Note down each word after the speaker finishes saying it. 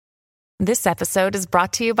This episode is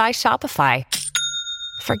brought to you by Shopify.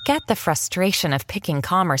 Forget the frustration of picking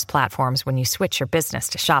commerce platforms when you switch your business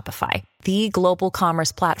to Shopify, the global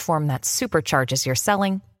commerce platform that supercharges your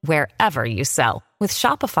selling wherever you sell. With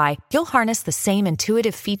Shopify, you'll harness the same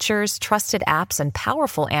intuitive features, trusted apps, and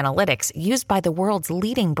powerful analytics used by the world's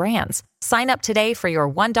leading brands. Sign up today for your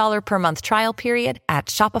 $1 per month trial period at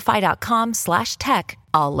shopify.com/tech,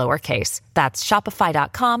 all lowercase. That's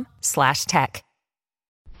shopify.com/tech.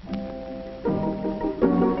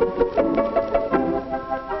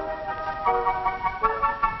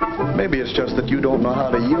 Maybe it's just that you don't know how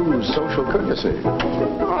to use social courtesy.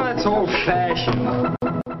 Oh, that's old-fashioned.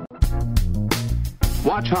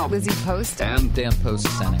 Watch how Lizzie Post and Dan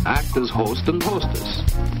Post-Senning act as host and hostess.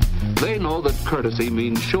 They know that courtesy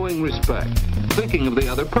means showing respect, thinking of the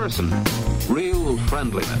other person, real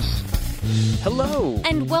friendliness. Hello!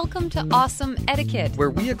 And welcome to Awesome Etiquette,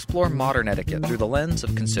 where we explore modern etiquette through the lens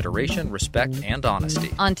of consideration, respect, and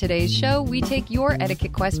honesty. On today's show, we take your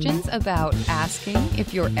etiquette questions about asking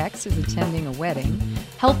if your ex is attending a wedding,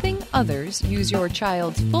 helping others use your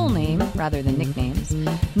child's full name rather than nicknames,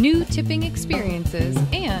 new tipping experiences,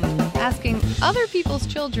 and asking other people's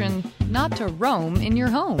children not to roam in your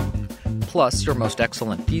home. Plus, your most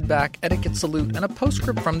excellent feedback, etiquette salute, and a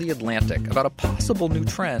postscript from The Atlantic about a possible new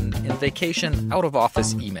trend in vacation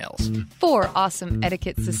out-of-office emails. For Awesome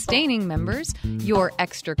Etiquette sustaining members, your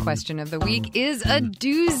extra question of the week is a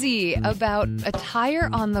doozy about attire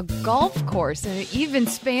on the golf course, and it even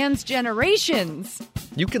spans generations.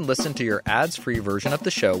 You can listen to your ads-free version of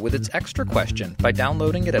the show with its extra question by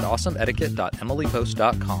downloading it at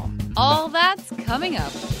awesomeetiquette.emilypost.com. All that's coming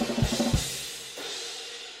up.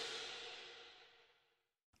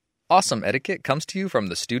 Awesome Etiquette comes to you from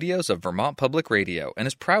the studios of Vermont Public Radio and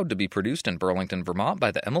is proud to be produced in Burlington, Vermont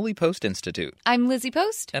by the Emily Post Institute. I'm Lizzie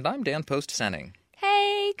Post. And I'm Dan Post-Senning.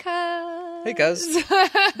 Hey, cuz. Hey, cuz.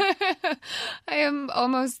 I am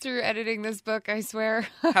almost through editing this book, I swear.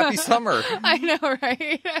 Happy summer. I know,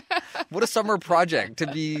 right? What a summer project to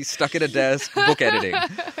be stuck at a desk book editing.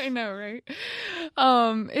 I know, right?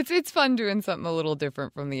 It's fun doing something a little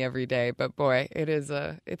different from the everyday, but boy, it's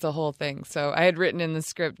a whole thing. So I had written in the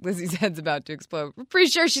script, Lizzie's head's about to explode. We're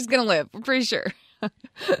pretty sure she's going to live. We're pretty sure.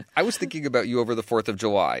 I was thinking about you over the 4th of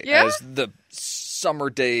July yeah? as the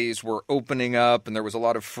summer days were opening up and there was a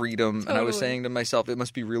lot of freedom. Totally. And I was saying to myself, it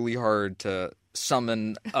must be really hard to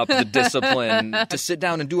summon up the discipline to sit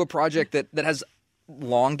down and do a project that has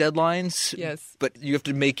long deadlines. Yes. But you have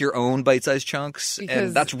to make your own bite-sized chunks.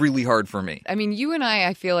 And that's really hard for me. I mean, you and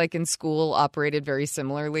I feel like in school operated very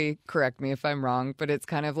similarly. Correct me if I'm wrong, but it's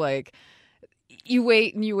kind of like you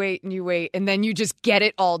wait and you wait and you wait, and then you just get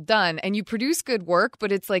it all done. And you produce good work, but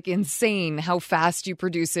it's like insane how fast you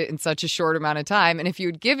produce it in such a short amount of time. And if you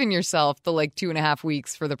had given yourself the 2.5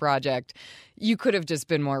 weeks for the project, you could have just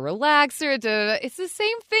been more relaxed. It's the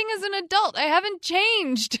same thing as an adult. I haven't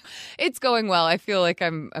changed. It's going well. I feel like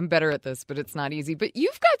I'm better at this, but it's not easy. But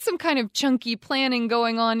you've got some kind of chunky planning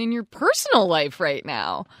going on in your personal life right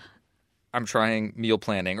now. I'm trying meal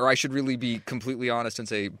planning, or I should really be completely honest and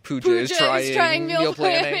say Pooja is trying meal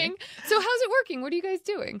planning. So how's it working? What are you guys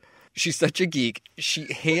doing? She's such a geek.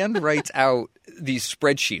 She hand writes out these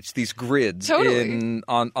spreadsheets, these grids on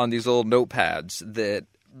these little notepads that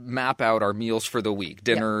map out our meals for the week,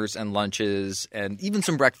 dinners and lunches, and even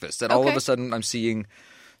some breakfasts. And all of a sudden I'm seeing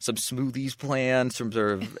some smoothies planned, some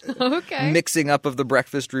sort of mixing up of the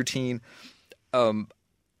breakfast routine.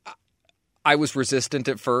 I was resistant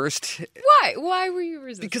at first. Why? Why were you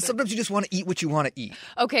resistant? Because sometimes you just want to eat what you want to eat.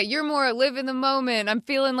 Okay, you're more live in the moment. I'm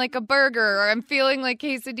feeling like a burger, or I'm feeling like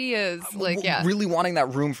quesadillas. Really wanting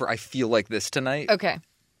that room for I feel like this tonight. Okay.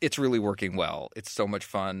 It's really working well. It's so much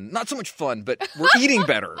fun. Not so much fun, but we're eating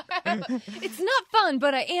better. It's not fun,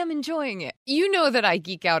 but I am enjoying it. You know that I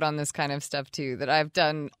geek out on this kind of stuff, too, that I've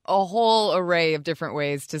done a whole array of different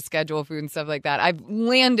ways to schedule food and stuff like that. I've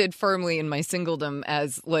landed firmly in my singledom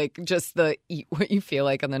as, just the eat what you feel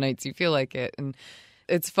like on the nights you feel like it. And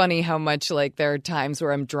it's funny how much, there are times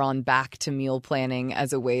where I'm drawn back to meal planning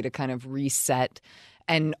as a way to kind of reset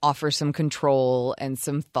and offer some control and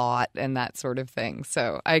some thought and that sort of thing.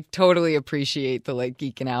 So I totally appreciate the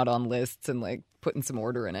geeking out on lists and putting some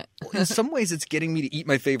order in it. In some ways, it's getting me to eat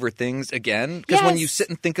my favorite things again. Because when you sit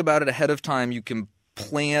and think about it ahead of time, you can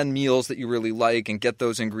plan meals that you really like and get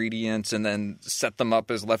those ingredients and then set them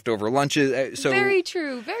up as leftover lunches. So very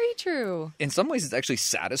true. Very true. In some ways, it's actually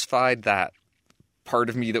satisfied that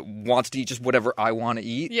part of me that wants to eat just whatever I want to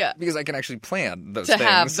eat. Yeah. Because I can actually plan those things. To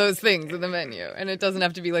have those things in the menu. And it doesn't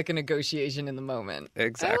have to be a negotiation in the moment.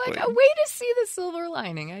 Exactly. A way to see the silver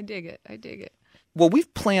lining. I dig it. Well,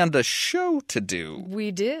 we've planned a show to do.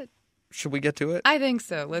 We did. Should we get to it? I think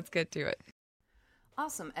so. Let's get to it.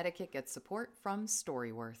 Awesome Etiquette gets support from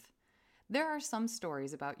Storyworth. There are some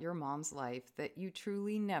stories about your mom's life that you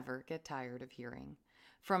truly never get tired of hearing.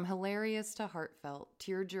 From hilarious to heartfelt,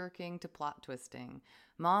 tear-jerking to plot-twisting,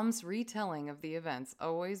 Mom's retelling of the events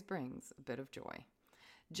always brings a bit of joy.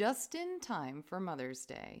 Just in time for Mother's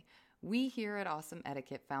Day, we here at Awesome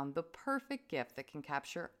Etiquette found the perfect gift that can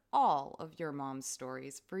capture all of your mom's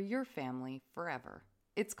stories for your family forever.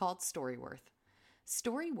 It's called Storyworth.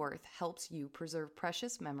 Storyworth helps you preserve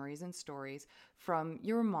precious memories and stories from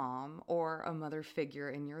your mom or a mother figure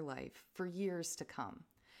in your life for years to come.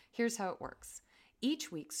 Here's how it works.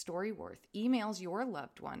 Each week, Storyworth emails your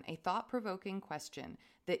loved one a thought-provoking question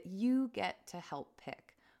that you get to help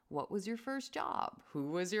pick. What was your first job?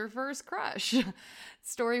 Who was your first crush?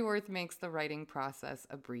 Storyworth makes the writing process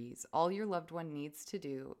a breeze. All your loved one needs to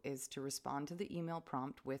do is to respond to the email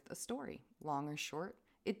prompt with a story. Long or short,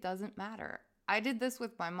 it doesn't matter. I did this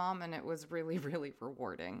with my mom, and it was really, really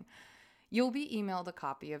rewarding. You'll be emailed a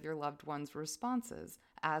copy of your loved one's responses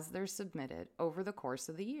as they're submitted over the course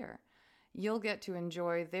of the year. You'll get to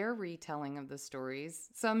enjoy their retelling of the stories,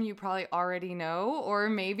 some you probably already know, or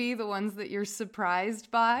maybe the ones that you're surprised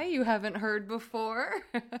by you haven't heard before.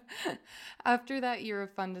 After that year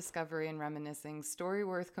of fun discovery and reminiscing,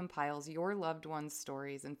 Storyworth compiles your loved one's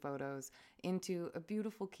stories and photos into a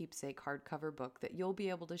beautiful keepsake hardcover book that you'll be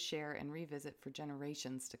able to share and revisit for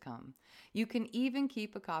generations to come. You can even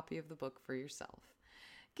keep a copy of the book for yourself.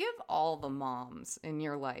 Give all the moms in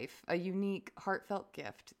your life a unique, heartfelt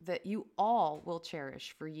gift that you all will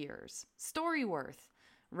cherish for years. Storyworth.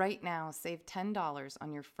 Right now, save $10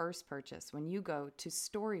 on your first purchase when you go to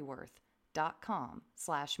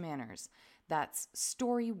storyworth.com/manners. That's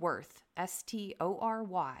Storyworth,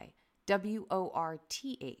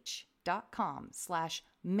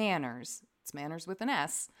 STORYWORTH.com/manners. It's manners with an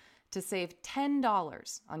S, to save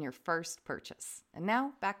 $10 on your first purchase. And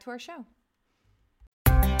now, back to our show.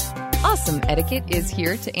 Awesome Etiquette is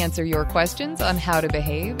here to answer your questions on how to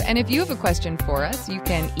behave. And if you have a question for us, you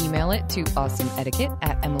can email it to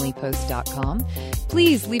awesomeetiquette@emilypost.com.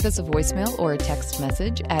 Please leave us a voicemail or a text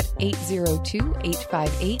message at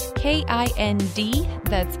 802-858-KIND.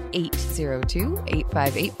 That's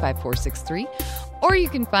 802-858-5463. Or you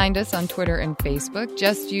can find us on Twitter and Facebook.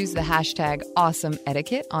 Just use the hashtag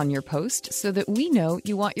awesomeetiquette on your post so that we know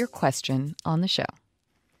you want your question on the show.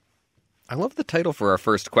 I love the title for our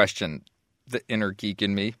first question, The Inner Geek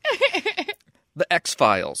in Me. The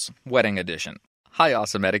X-Files, Wedding Edition. Hi,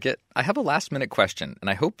 Awesome Etiquette. I have a last-minute question, and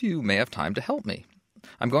I hope you may have time to help me.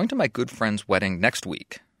 I'm going to my good friend's wedding next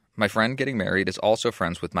week. My friend getting married is also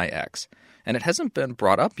friends with my ex, and it hasn't been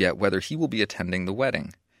brought up yet whether he will be attending the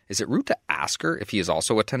wedding. Is it rude to ask her if he is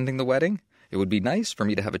also attending the wedding? It would be nice for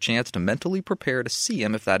me to have a chance to mentally prepare to see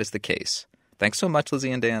him if that is the case. Thanks so much,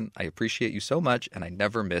 Lizzie and Dan. I appreciate you so much, and I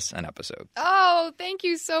never miss an episode. Oh, thank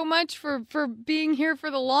you so much for being here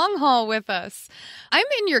for the long haul with us. I'm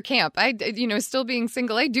in your camp. Still being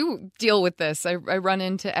single, I do deal with this. I run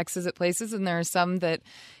into exes at places, and there are some that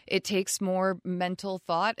it takes more mental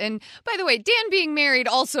thought. And by the way, Dan being married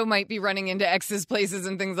also might be running into exes places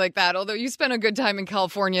and things like that, although you spent a good time in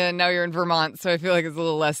California and now you're in Vermont, so I feel like it's a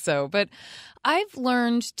little less so. But I've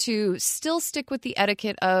learned to still stick with the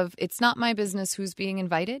etiquette of it's not my business who's being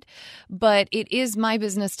invited, but it is my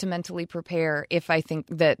business to mentally prepare if I think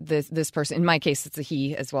that this person, in my case it's a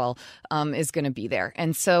he as well, is going to be there.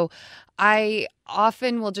 And so I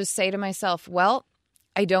often will just say to myself, well,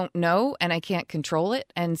 I don't know and I can't control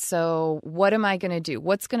it. And so what am I going to do?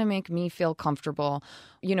 What's going to make me feel comfortable?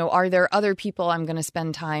 Are there other people I'm going to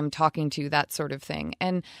spend time talking to, that sort of thing?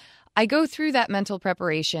 And I go through that mental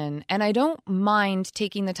preparation and I don't mind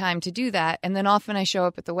taking the time to do that. And then often I show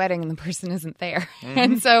up at the wedding and the person isn't there. Mm-hmm.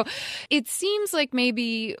 And so it seems like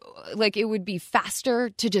maybe like it would be faster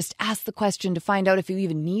to just ask the question to find out if you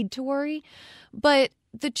even need to worry. But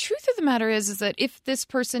the truth of the matter is that if this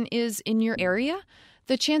person is in your area,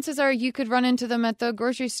 the chances are you could run into them at the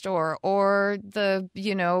grocery store or the,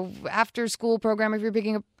 after school program if you're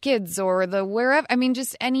picking up kids or the wherever. I mean,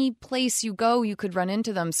 just any place you go, you could run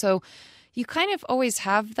into them. So you kind of always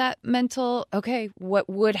have that mental, okay, what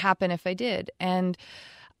would happen if I did? And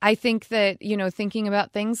I think that, thinking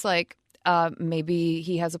about things like, maybe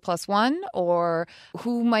he has a +1 or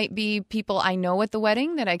who might be people I know at the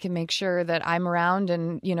wedding that I can make sure that I'm around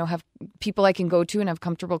and, have people I can go to and have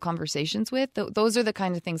comfortable conversations with. Those are the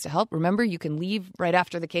kind of things to help. Remember, you can leave right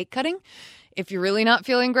after the cake cutting if you're really not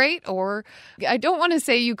feeling great, or I don't want to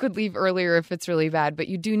say you could leave earlier if it's really bad, but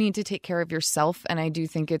you do need to take care of yourself. And I do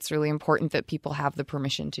think it's really important that people have the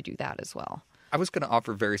permission to do that as well. I was going to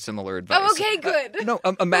offer very similar advice. Oh, okay, good. No,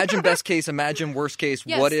 imagine best case, imagine worst case.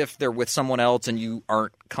 Yes. What if they're with someone else and you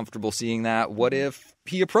aren't comfortable seeing that? What if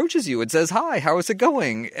he approaches you and says, hi, how is it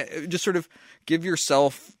going? Just sort of give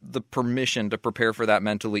yourself the permission to prepare for that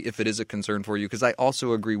mentally if it is a concern for you. Because I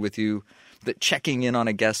also agree with you that checking in on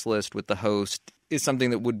a guest list with the host is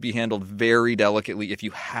something that would be handled very delicately if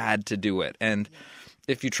you had to do it. And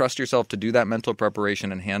if you trust yourself to do that mental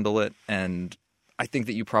preparation and handle it, and I think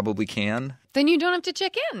that you probably can, then you don't have to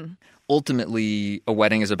check in. Ultimately, a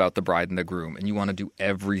wedding is about the bride and the groom, and you want to do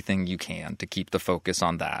everything you can to keep the focus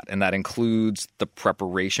on that. And that includes the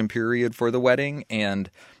preparation period for the wedding.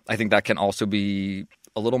 And I think that can also be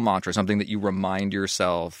a little mantra, something that you remind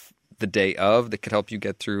yourself the day of that could help you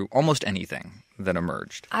get through almost anything that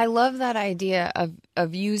emerged. I love that idea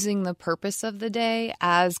of using the purpose of the day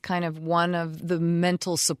as kind of one of the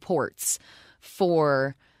mental supports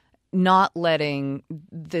for not letting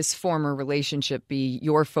this former relationship be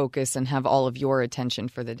your focus and have all of your attention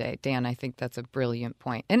for the day. Dan, I think that's a brilliant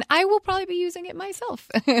point. And I will probably be using it myself.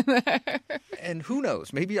 And who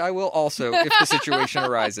knows? Maybe I will also if the situation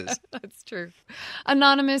arises. That's true.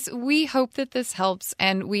 Anonymous, we hope that this helps,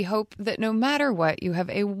 and we hope that no matter what, you have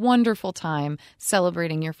a wonderful time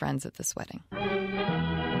celebrating your friends at this wedding.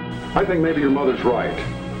 I think maybe your mother's right.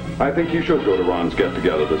 I think you should go to Ron's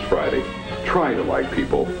get-together this Friday. Try to like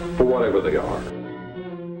people for whatever they are.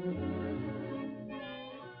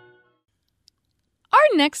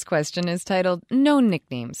 Our next question is titled, No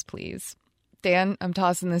Nicknames, Please. Dan, I'm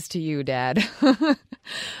tossing this to you, Dad.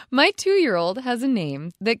 My 2-year-old has a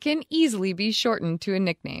name that can easily be shortened to a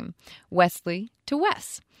nickname, Wesley to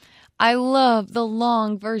Wes. I love the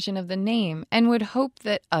long version of the name and would hope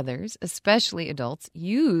that others, especially adults,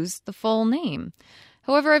 use the full name.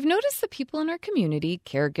 However, I've noticed that people in our community,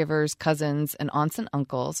 caregivers, cousins, and aunts and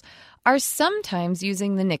uncles, are sometimes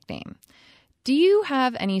using the nickname. Do you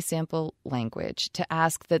have any sample language to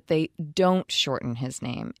ask that they don't shorten his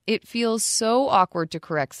name? It feels so awkward to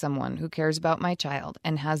correct someone who cares about my child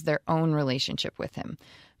and has their own relationship with him.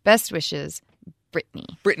 Best wishes,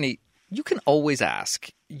 Brittany. Brittany, you can always ask.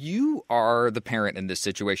 You are the parent in this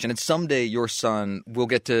situation, and someday your son will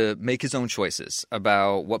get to make his own choices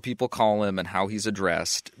about what people call him and how he's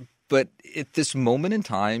addressed. But at this moment in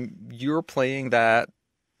time, you're playing that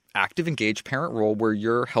active, engaged parent role where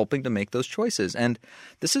you're helping to make those choices. And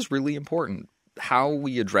this is really important. How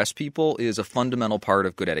we address people is a fundamental part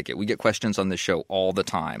of good etiquette. We get questions on this show all the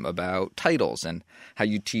time about titles and how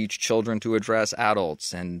you teach children to address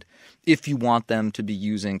adults, and if you want them to be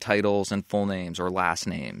using titles and full names or last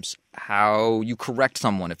names, how you correct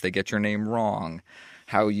someone if they get your name wrong,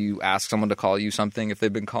 how you ask someone to call you something if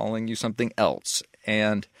they've been calling you something else.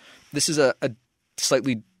 And this is a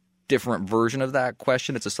slightly different version of that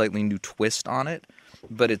question. It's a slightly new twist on it,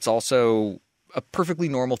 but it's also a perfectly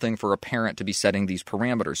normal thing for a parent to be setting these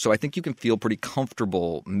parameters. So I think you can feel pretty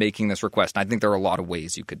comfortable making this request. And I think there are a lot of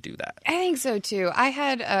ways you could do that. I think so, too. I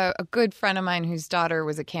had a good friend of mine whose daughter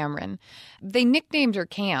was a Cameron. They nicknamed her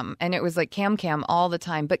Cam, and it was like Cam all the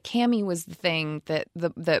time. But Cammy was the thing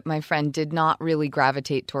that my friend did not really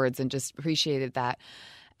gravitate towards and just appreciated that.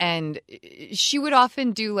 And she would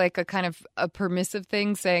often do like a kind of a permissive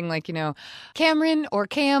thing saying like, you know, Cameron or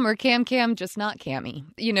Cam, just not Cammy.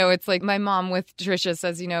 You know, it's like my mom with Trisha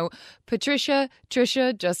says, you know, Patricia,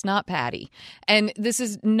 Trisha, just not Patty. And this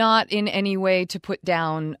is not in any way to put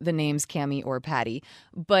down the names Cammy or Patty,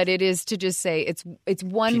 but it is to just say it's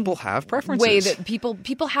one people have preferences. Way that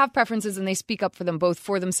people have preferences, and they speak up for them both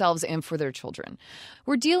for themselves and for their children.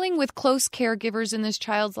 We're dealing with close caregivers in this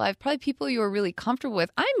child's life, probably people you are really comfortable with.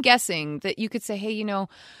 I'm guessing that you could say, hey, you know,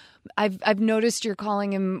 I've noticed you're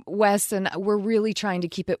calling him Wes, and we're really trying to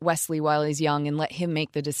keep it Wesley while he's young and let him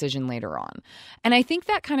make the decision later on. And I think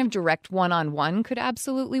that kind of direct one-on-one could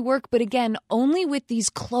absolutely work. But again, only with these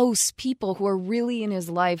close people who are really in his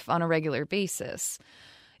life on a regular basis.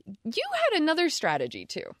 You had another strategy,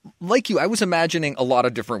 too. Like you, I was imagining a lot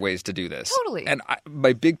of different ways to do this. Totally. And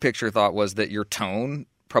my big picture thought was that your tone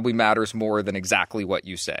probably matters more than exactly what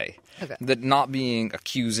you say. Okay. That not being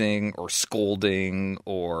accusing or scolding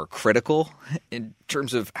or critical in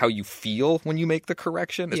terms of how you feel when you make the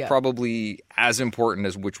correction is probably as important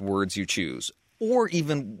as which words you choose, or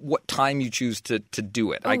even what time you choose to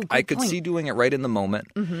do it. I could see doing it right in the moment,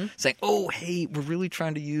 saying, oh, hey, we're really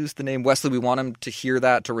trying to use the name Wesley. We want him to hear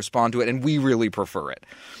that, to respond to it, and we really prefer it.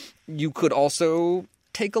 You could also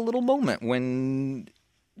take a little moment when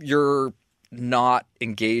you're not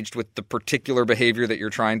engaged with the particular behavior that you're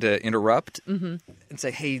trying to interrupt and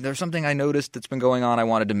say, hey, there's something I noticed that's been going on. I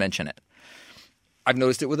wanted to mention it. I've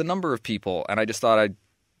noticed it with a number of people, and I just thought I'd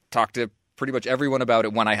talk to pretty much everyone about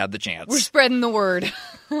it when I had the chance. We're spreading the word.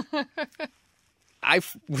 I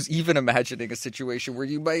was even imagining a situation where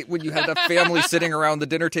you might, when you had a family sitting around the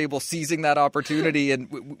dinner table, seizing that opportunity.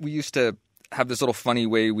 And we used to have this little funny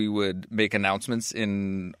way we would make announcements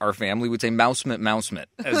in our family. We'd say mousement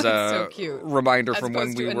as a so cute. Reminder As from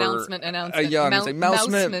when we were announcement. young. We'd say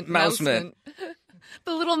mousement.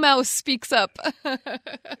 The little mouse speaks up.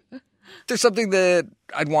 There's something that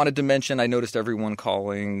I'd wanted to mention. I noticed everyone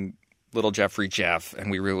calling little Jeffrey Jeff,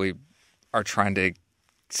 and we really are trying to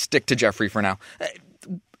stick to Jeffrey for now.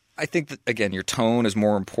 I think that, again, your tone is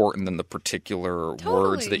more important than the particular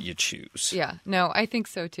words that you choose. Yeah. No, I think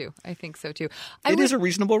so, too. It is a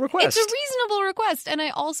reasonable request. It's a reasonable request. And I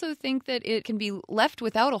also think that it can be left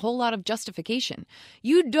without a whole lot of justification.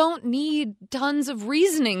 You don't need tons of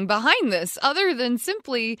reasoning behind this other than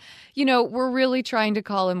simply, we're really trying to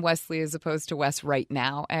call him Wesley as opposed to Wes right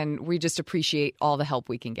now. And we just appreciate all the help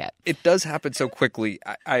we can get. It does happen so quickly.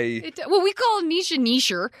 We call Nisha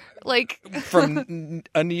Nisher. From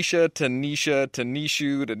Anisha to Nisha to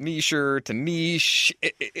Nishu to Nisher to Niche.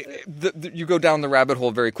 You go down the rabbit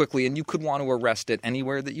hole very quickly, and you could want to arrest it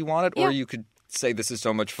anywhere that you want it, or you could say this is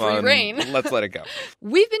so much fun. Free reign. Let's let it go.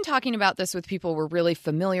 We've been talking about this with people we're really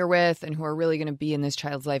familiar with and who are really going to be in this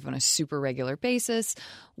child's life on a super regular basis.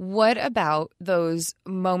 What about those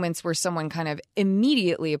moments where someone kind of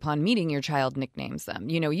immediately upon meeting your child nicknames them?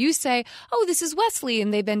 You say, "Oh, this is Wesley,"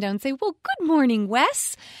 and they bend down and say, "Well, good morning,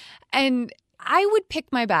 Wes." And I would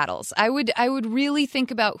pick my battles. I would really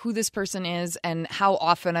think about who this person is and how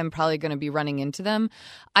often I'm probably going to be running into them.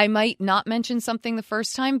 I might not mention something the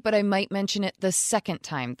first time, but I might mention it the second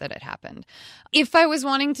time that it happened. If I was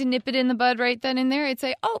wanting to nip it in the bud right then and there, I'd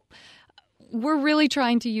say, "Oh, we're really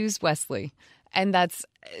trying to use Wesley." And that's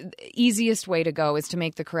the easiest way to go, is to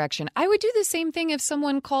make the correction. I would do the same thing if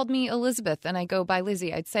someone called me Elizabeth and I go by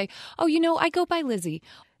Lizzie. I'd say, "Oh, I go by Lizzie."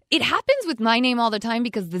 It happens with my name all the time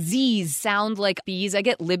because the Z's sound like B's. I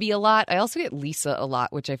get Libby a lot. I also get Lisa a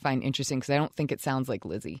lot, which I find interesting because I don't think it sounds like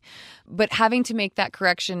Lizzie. But having to make that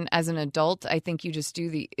correction as an adult, I think you just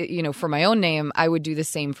do for my own name, I would do the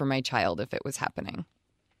same for my child if it was happening.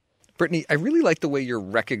 Brittany, I really like the way you're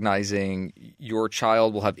recognizing your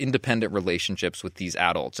child will have independent relationships with these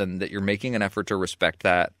adults and that you're making an effort to respect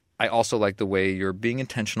that. I also like the way you're being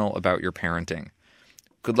intentional about your parenting.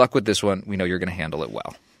 Good luck with this one. We know you're going to handle it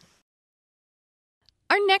well.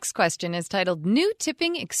 Our next question is titled New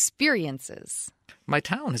Tipping Experiences. My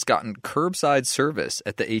town has gotten curbside service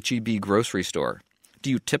at the H-E-B grocery store. Do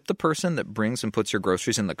you tip the person that brings and puts your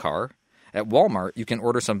groceries in the car? At Walmart, you can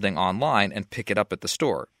order something online and pick it up at the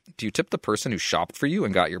store. Do you tip the person who shopped for you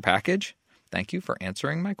and got your package? Thank you for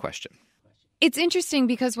answering my question. It's interesting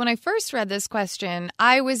because when I first read this question,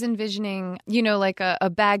 I was envisioning, like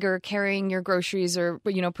a bagger carrying your groceries or,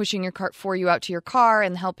 pushing your cart for you out to your car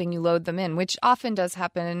and helping you load them in, which often does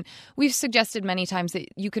happen. And we've suggested many times that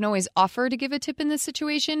you can always offer to give a tip in this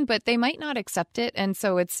situation, but they might not accept it. And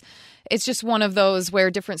so it's just one of those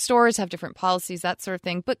where different stores have different policies, that sort of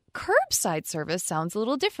thing. But curbside service sounds a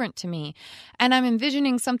little different to me. And I'm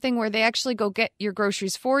envisioning something where they actually go get your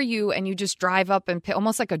groceries for you and you just drive up and pick,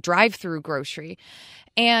 almost like a drive-through grocery.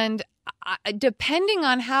 And depending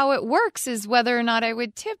on how it works is whether or not I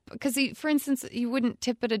would tip. Because, for instance, you wouldn't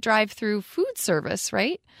tip at a drive-through food service,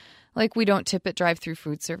 right? Like, we don't tip at drive-through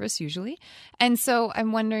food service usually. And so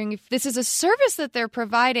I'm wondering if this is a service that they're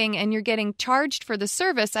providing and you're getting charged for the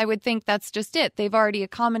service, I would think that's just it. They've already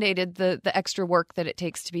accommodated the extra work that it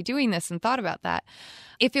takes to be doing this and thought about that.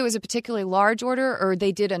 If it was a particularly large order or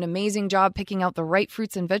they did an amazing job picking out the right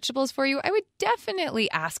fruits and vegetables for you, I would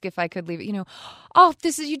definitely ask if I could leave it.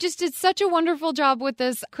 You just did such a wonderful job with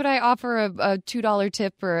this. Could I offer a $2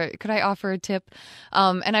 tip or could I offer a tip?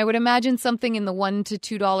 And I would imagine something in the $1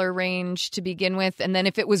 to $2 range to begin with. And then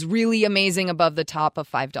if it was really amazing, above the top, a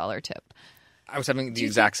 $5 tip. I was having the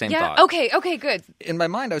exact same thought. Okay, good. In my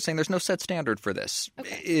mind, I was saying there's no set standard for this.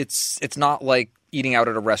 Okay. It's not like eating out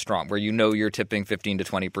at a restaurant where you're tipping 15 to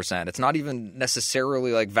 20%. It's not even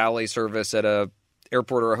necessarily like valet service at a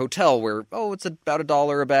airport or a hotel where, it's about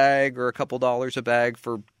 $1 a bag or a couple dollars a bag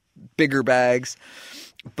for bigger bags.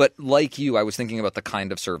 But like you, I was thinking about the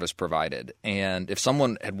kind of service provided. And if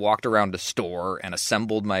someone had walked around a store and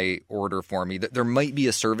assembled my order for me, there might be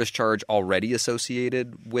a service charge already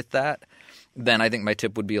associated with that. Then I think my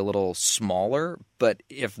tip would be a little smaller. But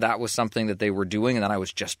if that was something that they were doing and then I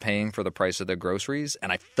was just paying for the price of the groceries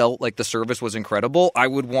and I felt like the service was incredible, I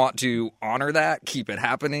would want to honor that, keep it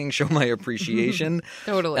happening, show my appreciation.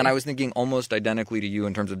 Totally. And I was thinking almost identically to you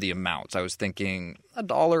in terms of the amounts. I was thinking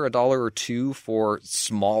 $1 or $2 for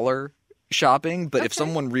smaller shopping. But if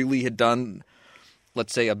someone really had done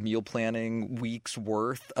let's say, a meal planning week's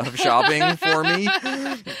worth of shopping for me,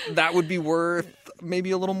 that would be worth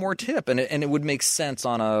maybe a little more tip. And it would make sense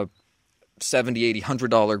on a $70, $80,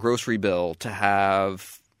 $100 grocery bill to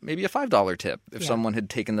have maybe a $5 tip if someone had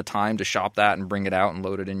taken the time to shop that and bring it out and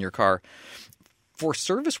load it in your car. For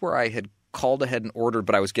service where I had called ahead and ordered,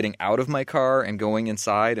 but I was getting out of my car and going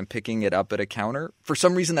inside and picking it up at a counter, for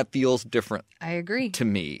some reason that feels different. I agree. To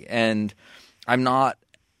me. And I'm not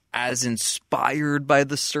as inspired by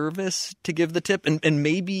the service to give the tip. And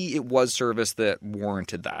maybe it was service that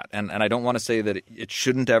warranted that. And I don't want to say that it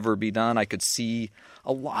shouldn't ever be done. I could see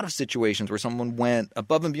a lot of situations where someone went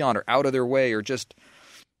above and beyond or out of their way or just...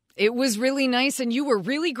 It was really nice and you were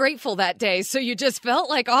really grateful that day, so you just felt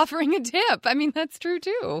like offering a tip. I mean, that's true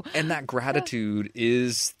too. And that gratitude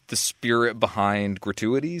is the spirit behind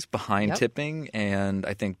gratuities, behind tipping, and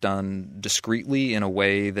I think done discreetly in a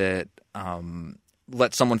way that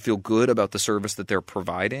lets someone feel good about the service that they're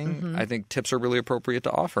providing. I think tips are really appropriate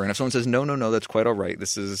to offer. And if someone says, no, that's quite all right.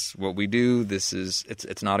 This is what we do.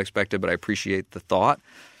 It's not expected, but I appreciate the thought.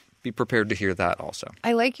 Be prepared to hear that also.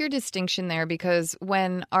 I like your distinction there because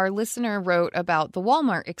when our listener wrote about the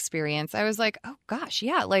Walmart experience, I was like, oh gosh,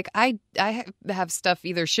 yeah, like I have stuff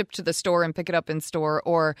either shipped to the store and pick it up in store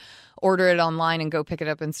or order it online and go pick it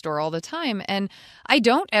up in store all the time. And I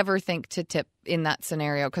don't ever think to tip in that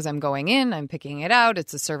scenario because I'm going in, I'm picking it out.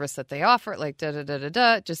 It's a service that they offer, like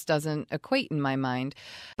da-da-da-da-da. It just doesn't equate in my mind.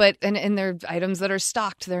 But and they're items that are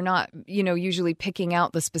stocked. They're not, usually picking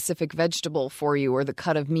out the specific vegetable for you or the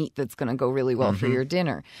cut of meat that's going to go really well for your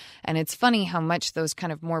dinner. And it's funny how much those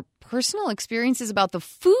kind of more personal experiences about the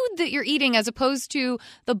food that you're eating as opposed to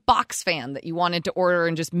the box fan that you wanted to order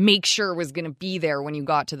and just make sure was going to be there when you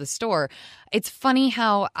got to the store. It's funny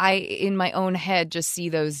how I, in my own head, just see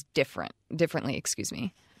those differently, excuse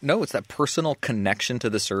me. No, it's that personal connection to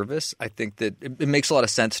the service. I think that it makes a lot of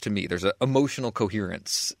sense to me. There's an emotional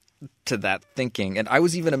coherence to that thinking. And I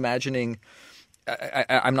was even imagining,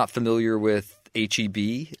 I'm not familiar with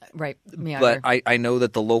H-E-B. Right, me but either. I know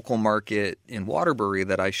that the local market in Waterbury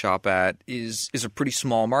that I shop at is a pretty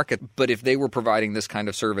small market. But if they were providing this kind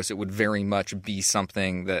of service, it would very much be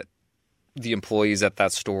something that the employees at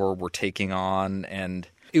that store were taking on, and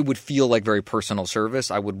it would feel like very personal service.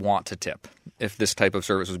 I would want to tip if this type of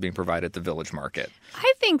service was being provided at the Village Market.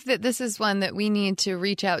 I think that this is one that we need to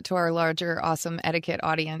reach out to our larger Awesome Etiquette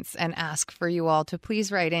audience and ask for you all to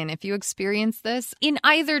please write in if you experience this in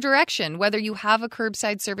either direction, whether you have a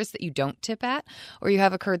curbside service that you don't tip at or you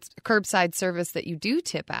have a curbside service that you do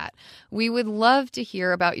tip at. We would love to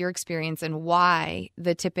hear about your experience and why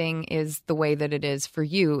the tipping is the way that it is for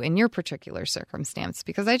you in your particular circumstance,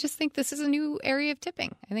 because I just think this is a new area of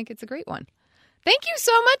tipping. I think it's a great one. Thank you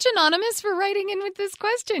so much, Anonymous, for writing in with this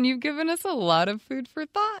question. You've given us a lot of food for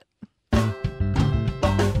thought.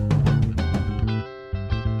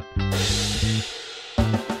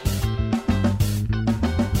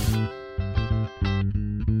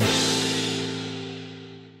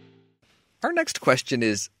 Our next question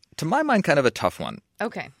is, to my mind, kind of a tough one.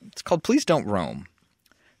 Okay. It's called Please Don't Roam.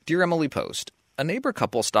 Dear Emily Post, a neighbor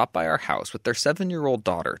couple stopped by our house with their 7-year-old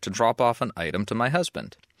daughter to drop off an item to my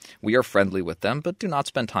husband. We are friendly with them, but do not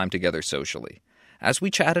spend time together socially. As we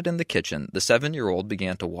chatted in the kitchen, the 7-year-old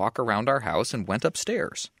began to walk around our house and went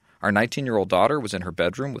upstairs. Our 19-year-old daughter was in her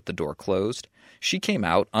bedroom with the door closed. She came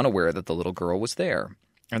out unaware that the little girl was there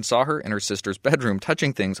and saw her in her sister's bedroom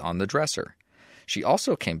touching things on the dresser. She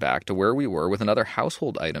also came back to where we were with another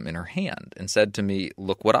household item in her hand and said to me,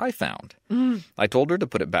 "Look what I found." I told her to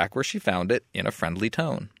put it back where she found it in a friendly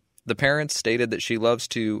tone. The parents stated that she loves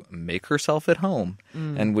to make herself at home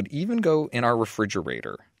and would even go in our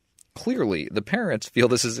refrigerator. Clearly, the parents feel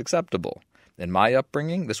this is acceptable. In my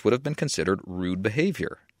upbringing, this would have been considered rude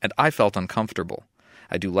behavior, and I felt uncomfortable.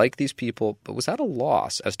 I do like these people, but was at a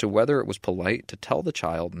loss as to whether it was polite to tell the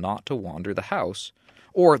child not to wander the house,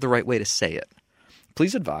 or the right way to say it.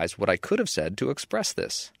 Please advise what I could have said to express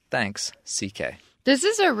this. Thanks, CK. This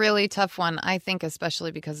is a really tough one, I think,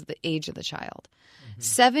 especially because of the age of the child.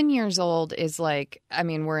 7 years old is like, I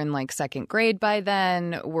mean, we're in like second grade by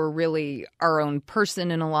then. We're really our own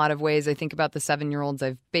person in a lot of ways. I think about the 7-year-olds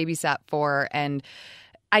I've babysat for, and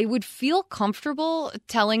I would feel comfortable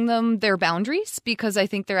telling them their boundaries because I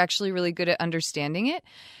think they're actually really good at understanding it.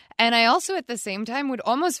 And I also, at the same time, would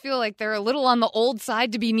almost feel like they're a little on the old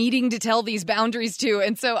side to be needing to tell these boundaries to.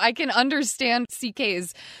 And so I can understand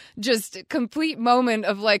CK's just complete moment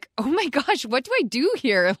of like, oh my gosh, what do I do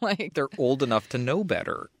here? Like, they're old enough to know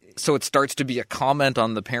better. So it starts to be a comment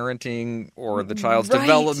on the parenting or the child's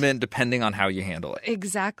development, depending on how you handle it.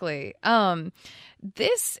 Exactly.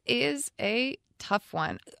 This is a tough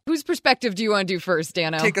one. Whose perspective do you want to do first,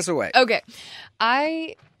 Dano? Take us away. Okay.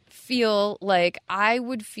 I feel like I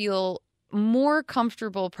would feel more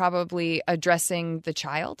comfortable probably addressing the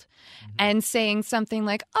child and saying something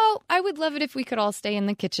like, oh, I would love it if we could all stay in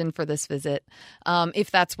the kitchen for this visit, if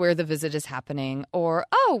that's where the visit is happening. Or,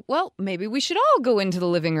 oh, well, maybe we should all go into the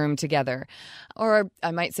living room together. Or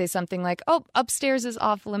I might say something like, oh, upstairs is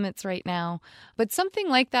off limits right now. But something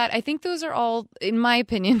like that, I think those are all, in my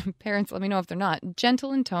opinion, parents, let me know if they're not,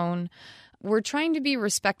 gentle in tone. We're trying to be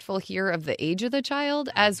respectful here of the age of the child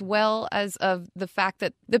as well as of the fact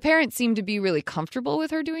that the parents seem to be really comfortable with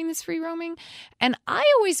her doing this free roaming. And I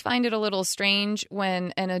always find it a little strange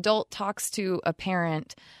when an adult talks to a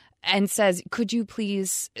parent and says, could you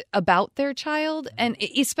please, about their child? And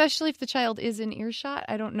especially if the child is in earshot,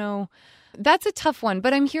 I don't know. That's a tough one,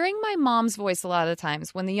 but I'm hearing my mom's voice a lot of the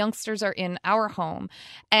times when the youngsters are in our home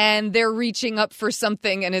and they're reaching up for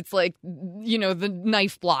something and it's like, you know, the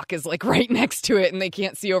knife block is like right next to it and they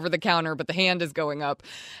can't see over the counter, but the hand is going up.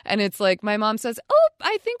 And it's like my mom says, oh,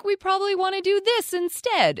 I think we probably want to do this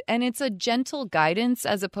instead. And it's a gentle guidance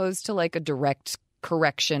as opposed to like a direct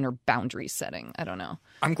correction or boundary setting. I don't know.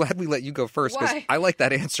 I'm glad we let you go first because I like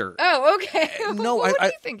that answer. Oh, okay. No, what are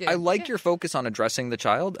you thinking? I like your focus on addressing the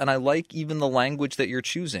child, and I like even the language that you're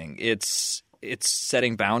choosing. It's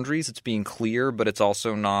setting boundaries, it's being clear, but it's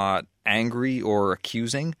also not angry or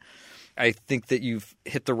accusing. I think that you've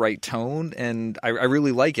hit the right tone, and I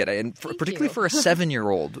really like it, and particularly for a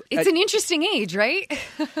 7-year-old. It's an interesting age, right?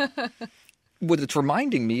 What it's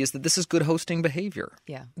reminding me is that this is good hosting behavior.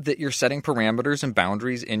 Yeah. That you're setting parameters and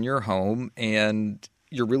boundaries in your home, and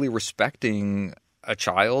you're really respecting a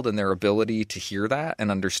child and their ability to hear that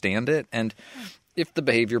and understand it. And if the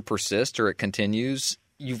behavior persists or it continues,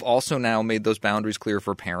 you've also now made those boundaries clear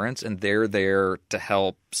for parents, and they're there to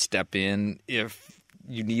help step in if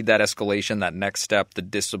you need that escalation, that next step, the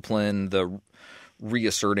discipline, the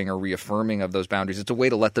reasserting or reaffirming of those boundaries. It's a way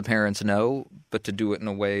to let the parents know, but to do it in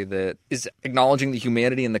a way that is acknowledging the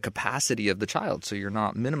humanity and the capacity of the child, so you're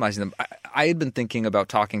not minimizing them. I had been thinking about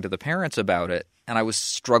talking to the parents about it, and I was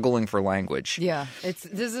struggling for language. Yeah, this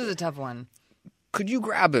is a tough one. Could you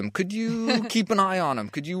grab him? Could you keep an eye on him?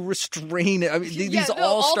 Could you restrain it? I mean, these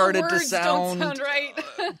all started to sound right.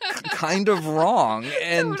 kind of wrong.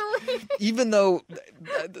 And Totally. Even though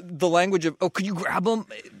the language of, oh, could you grab him?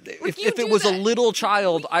 If it was a little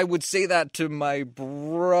child, I would say that to my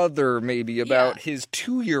brother maybe about his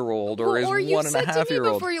 2-year-old or his 1.5-year-old. Or you said to me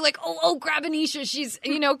before, you're like, oh, grab Anisha. She's,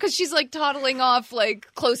 because she's like toddling off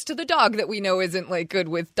like close to the dog that we know isn't like good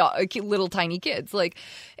with little tiny kids. Like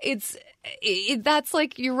that's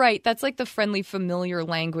like, you're right. That's like the friendly, familiar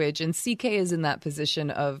language. And CK is in that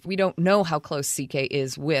position of we don't know how close CK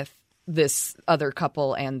is with this other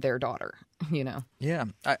couple and their daughter, Yeah.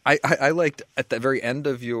 I liked at the very end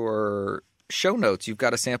of your show notes, you've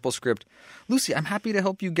got a sample script. Lucy, I'm happy to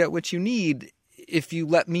help you get what you need if you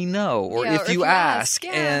let me know or if you ask.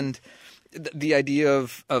 Yeah. And the idea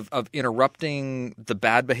of interrupting the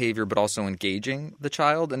bad behavior but also engaging the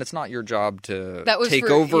child, and it's not your job to take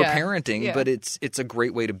over parenting, but it's a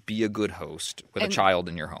great way to be a good host with a child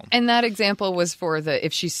in your home. And that example was for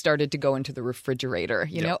if she started to go into the refrigerator,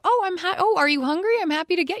 oh, are you hungry? I'm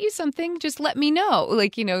happy to get you something. Just let me know.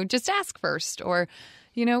 Like, just ask first. Or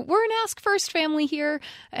we're an ask first family here.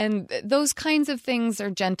 And those kinds of things are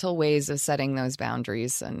gentle ways of setting those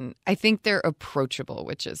boundaries. And I think they're approachable,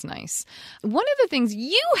 which is nice. One of the things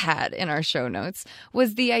you had in our show notes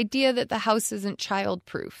was the idea that the house isn't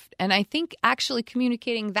child-proof. And I think actually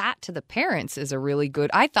communicating that to the parents is a really good.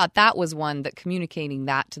 I thought that was one that communicating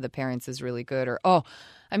that to the parents is really good. Or, oh,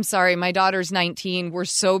 I'm sorry, my daughter's 19. We're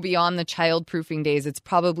so beyond the child-proofing days. It's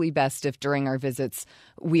probably best if during our visits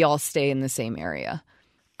we all stay in the same area.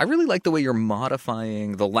 I really like the way you're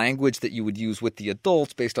modifying the language that you would use with the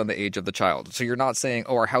adults based on the age of the child. So you're not saying,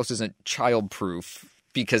 oh, our house isn't child-proof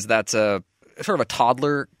because that's a sort of a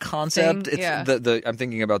toddler concept. I'm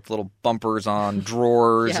thinking about the little bumpers on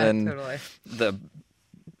drawers and the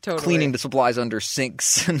cleaning the supplies under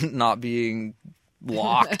sinks and not being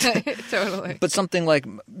locked. Totally. But something like,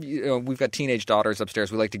 we've got teenage daughters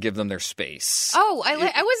upstairs. We like to give them their space. Oh, I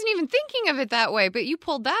wasn't even thinking of it that way, but you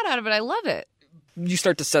pulled that out of it. I love it. You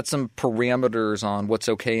start to set some parameters on what's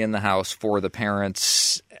okay in the house for the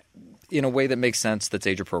parents in a way that makes sense, that's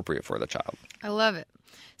age appropriate for the child. I love it.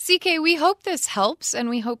 CK, we hope this helps, and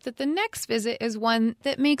we hope that the next visit is one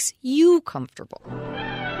that makes you comfortable.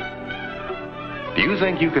 Do you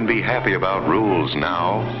think you can be happy about rules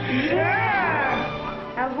now?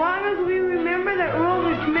 Yeah! As long as we remember that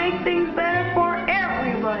rules are to make things better for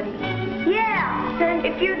everybody. Yeah! And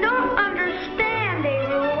if you don't understand a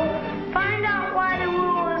rule, find out why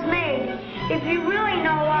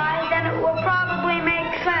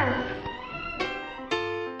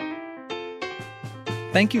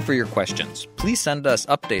Thank you for your questions. Please send us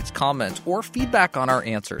updates, comments, or feedback on our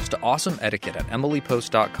answers to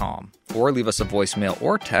awesomeetiquette@emilypost.com, or leave us a voicemail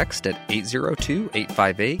or text at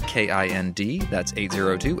 802-858-KIND. That's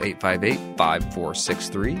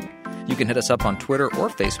 802-858-5463. You can hit us up on Twitter or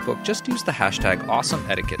Facebook. Just use the hashtag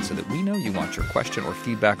 #AwesomeEtiquette so that we know you want your question or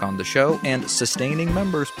feedback on the show. And sustaining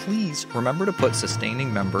members, please remember to put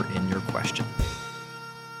sustaining member in your question.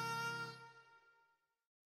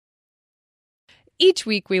 Each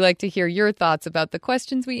week, we like to hear your thoughts about the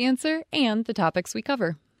questions we answer and the topics we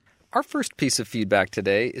cover. Our first piece of feedback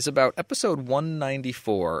today is about episode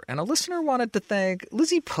 194, and a listener wanted to thank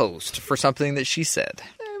Lizzie Post for something that she said.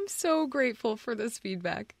 I'm so grateful for this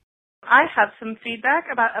feedback. I have some feedback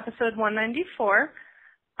about episode 194.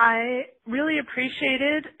 I really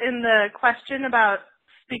appreciated in the question about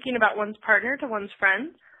speaking about one's partner to one's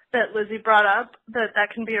friend that Lizzie brought up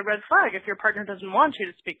that can be a red flag if your partner doesn't want you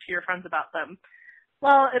to speak to your friends about them.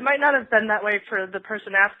 Well, it might not have been that way for the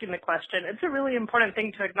person asking the question. It's a really important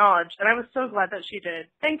thing to acknowledge, and I was so glad that she did.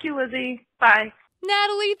 Thank you, Lizzie. Bye.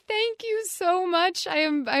 Natalie, thank you so much. I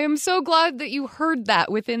am so glad that you heard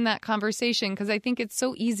that within that conversation, because I think it's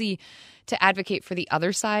so easy to advocate for the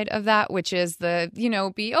other side of that, which is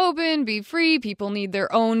be open, be free. People need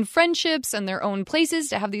their own friendships and their own places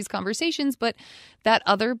to have these conversations. But that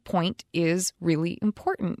other point is really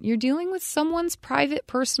important. You're dealing with someone's private,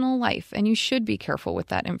 personal life, and you should be careful with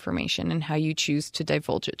that information and how you choose to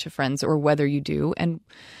divulge it to friends, or whether you do, and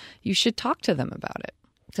you should talk to them about it.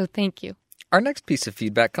 So thank you. Our next piece of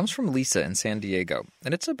feedback comes from Lisa in San Diego,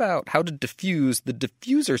 and it's about how to diffuse the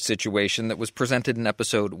diffuser situation that was presented in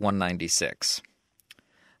episode 196.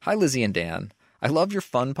 Hi, Lizzie and Dan. I love your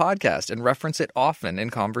fun podcast and reference it often in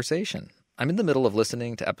conversation. I'm in the middle of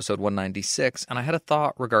listening to episode 196, and I had a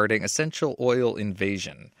thought regarding essential oil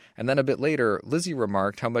invasion. And then a bit later, Lizzie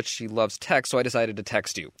remarked how much she loves text, so I decided to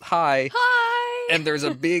text you. Hi. Hi. And there's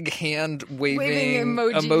a big hand-waving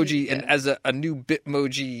emoji. Yeah. And as a new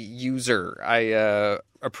Bitmoji user, I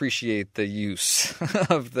appreciate the use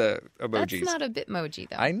of the emojis. That's not a Bitmoji,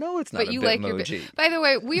 though. I know it's not but you Bitmoji. like your By the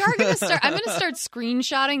way, we are going to start. I'm going to start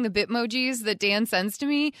screenshotting the Bitmojis that Dan sends to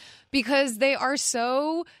me, because they are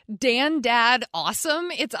so Dan Dad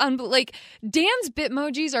awesome. It's like Dan's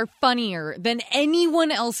Bitmojis are funnier than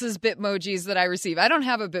anyone else's Bitmojis that I receive. I don't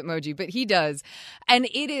have a Bitmoji, but he does, and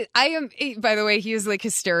it is. By the way, he is like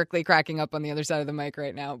hysterically cracking up on the other side of the mic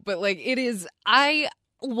right now. But like it is, I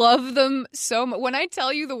love them so much. When I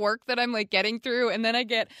tell you the work that I'm like getting through, and then I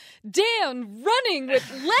get Dan running with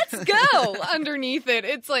 "Let's go" underneath it,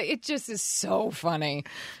 it's like it just is so funny.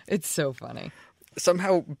 It's so funny.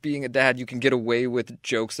 Somehow, being a dad, you can get away with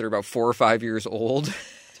jokes that are about 4 or 5 years old.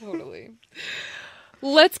 Totally.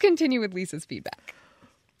 Let's continue with Lisa's feedback.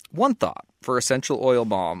 One thought for Essential Oil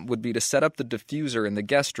Mom would be to set up the diffuser in the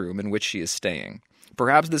guest room in which she is staying.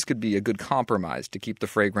 Perhaps this could be a good compromise to keep the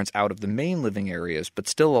fragrance out of the main living areas, but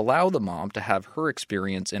still allow the mom to have her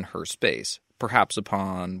experience in her space, perhaps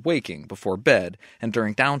upon waking, before bed, and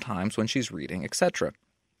during downtimes when she's reading, etc.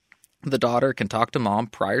 The daughter can talk to mom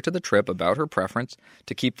prior to the trip about her preference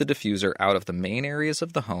to keep the diffuser out of the main areas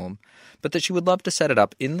of the home, but that she would love to set it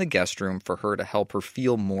up in the guest room for her to help her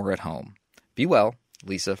feel more at home. Be well,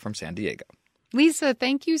 Lisa from San Diego. Lisa,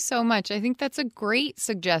 thank you so much. I think that's a great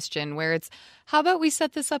suggestion, where it's, how about we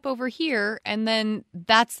set this up over here, and then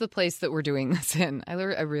that's the place that we're doing this in. I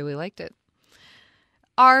really liked it.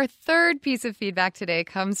 Our third piece of feedback today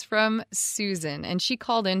comes from Susan, and she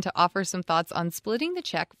called in to offer some thoughts on splitting the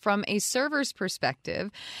check from a server's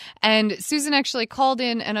perspective. And Susan actually called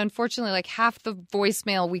in, and unfortunately, like half the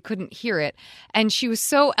voicemail, we couldn't hear it. And she was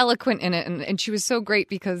so eloquent in it, and she was so great,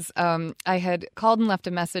 because I had called and left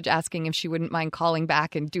a message asking if she wouldn't mind calling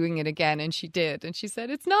back and doing it again, and she did. And she said,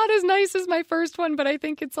 it's not as nice as my first one, but I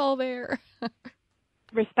think it's all there.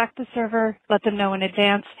 Respect the server. Let them know in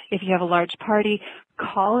advance. If you have a large party,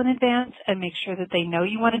 call in advance and make sure that they know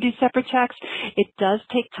you want to do separate checks. It does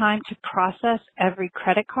take time to process every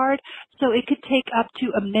credit card, so it could take up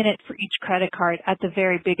to a minute for each credit card at the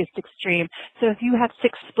very biggest extreme. So if you have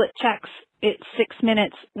 6 split checks, it's 6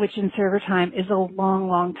 minutes, which in server time is a long,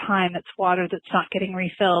 long time. That's water that's not getting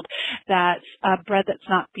refilled. That's bread that's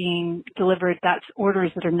not being delivered. That's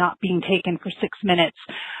orders that are not being taken for 6 minutes.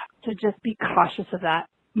 So just be cautious of that.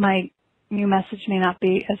 My new message may not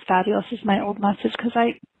be as fabulous as my old message because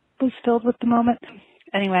I was filled with the moment.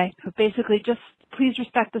 Anyway, basically just please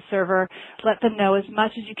respect the server. Let them know as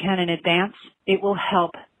much as you can in advance. It will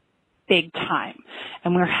help big time.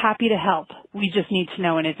 And we're happy to help. We just need to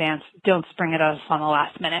know in advance. Don't spring it on us on the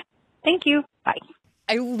last minute. Thank you. Bye.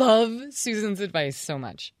 I love Susan's advice so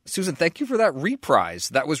much. Susan, thank you for that reprise.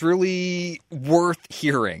 That was really worth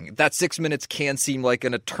hearing. That 6 minutes can seem like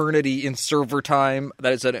an eternity in server time.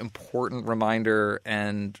 That is an important reminder,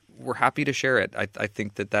 and we're happy to share it. I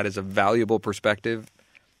think that is a valuable perspective.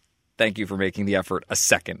 Thank you for making the effort a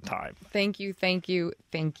second time. Thank you, thank you,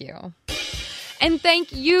 thank you. And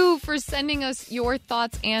thank you for sending us your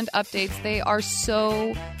thoughts and updates. They are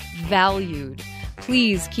so valued.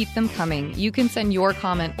 Please keep them coming. You can send your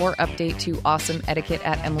comment or update to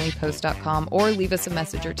awesomeetiquette@emilypost.com or leave us a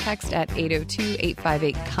message or text at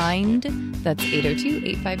 802-858-KIND. That's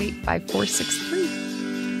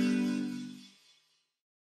 802-858-5463.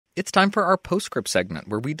 It's time for our postscript segment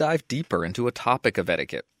where we dive deeper into a topic of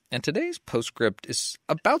etiquette. And today's postscript is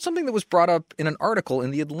about something that was brought up in an article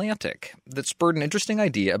in The Atlantic that spurred an interesting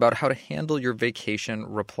idea about how to handle your vacation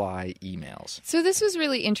reply emails. So this was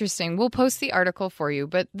really interesting. We'll post the article for you,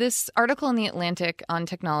 but this article in The Atlantic on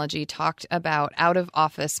technology talked about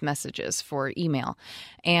out-of-office messages for email.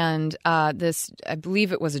 And this, I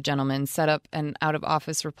believe it was a gentleman, set up an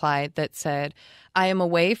out-of-office reply that said, I am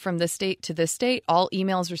away from this date to this date. All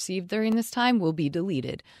emails received during this time will be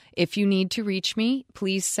deleted. If you need to reach me,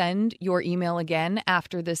 please send your email again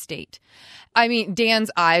after this date. I mean,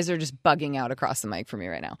 Dan's eyes are just bugging out across the mic for me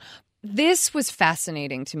right now. This was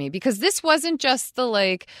fascinating to me because this wasn't just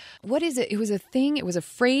the what is it? It was a thing. It was a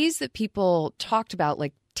phrase that people talked about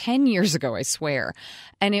 10 years ago, I swear.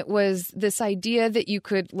 And it was this idea that you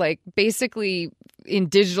could basically in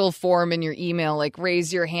digital form in your email,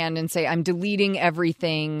 raise your hand and say, I'm deleting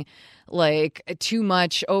everything, too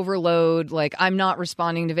much overload, I'm not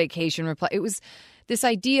responding to vacation reply. It was this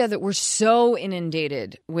idea that we're so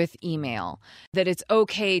inundated with email that it's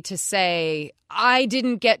okay to say, I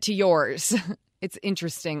didn't get to yours. It's an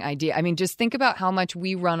interesting idea. I mean, just think about how much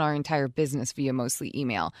we run our entire business via mostly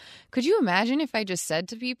email. Could you imagine if I just said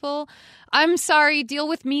to people, I'm sorry, deal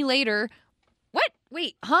with me later? What?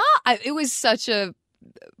 Wait, huh? It was such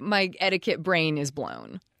my etiquette brain is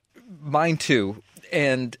blown. Mine too.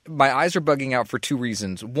 And my eyes are bugging out for two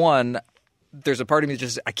reasons. One, there's a part of me that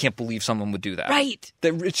just, I can't believe someone would do that. Right.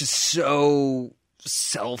 That it's just so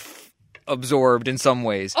self-absorbed in some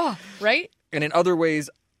ways. Oh, right. And in other ways,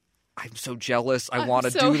 I'm so jealous. I want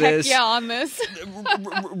to so do this. Heck yeah, on this.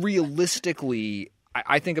 Realistically,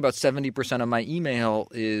 I think about 70% of my email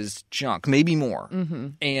is junk, maybe more. Mm-hmm.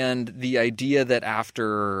 And the idea that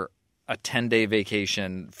after a 10-day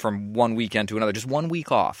vacation from one weekend to another, just 1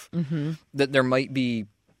 week off, mm-hmm. that there might be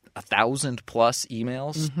 1,000 plus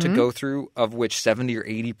emails mm-hmm. to go through, of which 70 or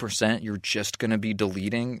 80% you're just going to be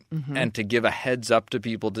deleting. Mm-hmm. And to give a heads up to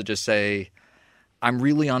people to just say, I'm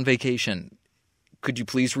really on vacation. Could you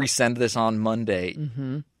please resend this on Monday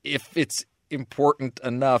mm-hmm. if it's important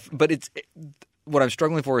enough? But what I'm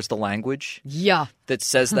struggling for is the language. Yeah. That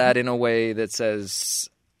says that in a way that says,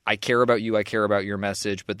 I care about you, I care about your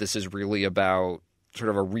message, but this is really about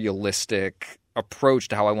sort of a realistic approach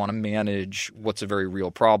to how I want to manage what's a very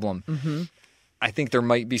real problem. Mm-hmm. I think there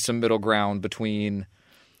might be some middle ground between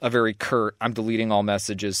a very curt, I'm deleting all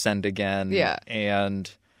messages, send again, yeah. and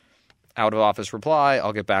out of office reply,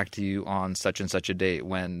 I'll get back to you on such and such a date,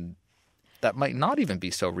 when that might not even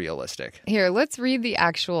be so realistic. Here, let's read the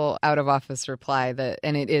actual out of office reply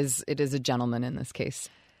and it is a gentleman in this case.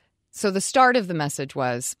 So the start of the message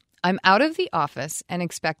was, I'm out of the office and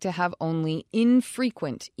expect to have only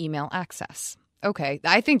infrequent email access. Okay,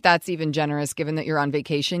 I think that's even generous given that you're on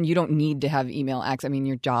vacation. You don't need to have email access. I mean,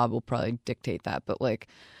 your job will probably dictate that. But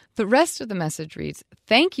the rest of the message reads,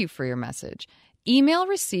 thank you for your message. Email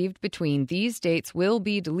received between these dates will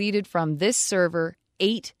be deleted from this server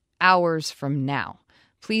 8 hours from now.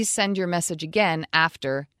 Please send your message again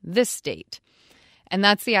after this date. And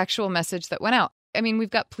that's the actual message that went out. I mean, we've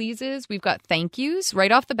got pleases, we've got thank yous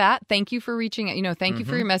right off the bat. Thank you for reaching out. Thank you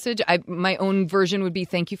for your message. My own version would be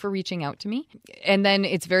thank you for reaching out to me. And then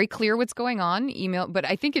it's very clear what's going on, email. But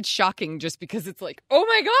I think it's shocking just because it's oh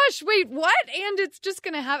my gosh, wait, what? And it's just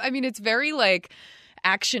going to have, it's very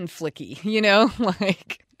action flicky,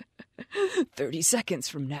 30 seconds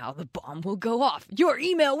from now, the bomb will go off. Your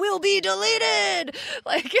email will be deleted.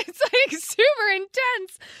 It's super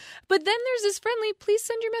intense. But then there's this friendly, please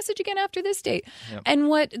send your message again after this date. Yep. And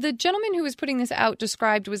what the gentleman who was putting this out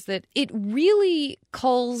described was that it really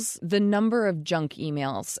culls the number of junk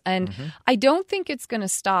emails. And I don't think it's going to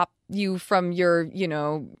stop you from your,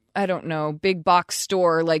 big box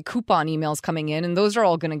store, coupon emails coming in. And those are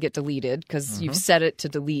all going to get deleted because you've set it to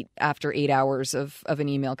delete after 8 hours of an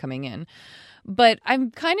email coming in. But I'm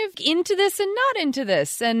kind of into this and not into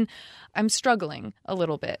this. And I'm struggling a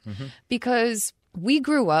little bit because we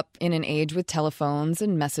grew up in an age with telephones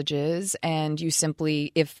and messages, and you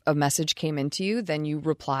simply, if a message came into you, then you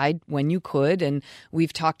replied when you could. And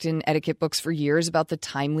we've talked in etiquette books for years about the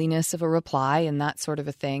timeliness of a reply and that sort of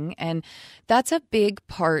a thing. And that's a big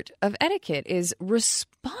part of etiquette, is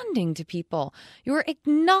responding to people. You're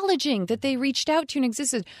acknowledging that they reached out to you and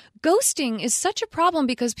existed. Ghosting is such a problem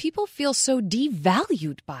because people feel so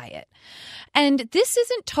devalued by it. And this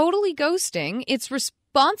isn't totally ghosting. It's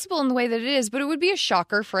responsible in the way that it is, but it would be a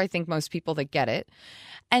shocker for, I think, most people that get it.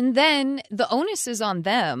 And then the onus is on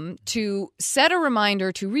them to set a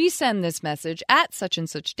reminder to resend this message at such and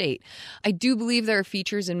such date. I do believe there are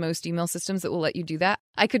features in most email systems that will let you do that.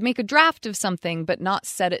 I could make a draft of something, but not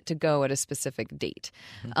set it to go at a specific date.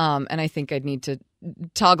 And I think I'd need to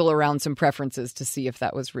toggle around some preferences to see if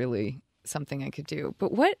that was really something I could do.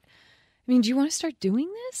 But do you want to start doing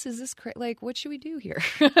this? Is this like, what should we do here?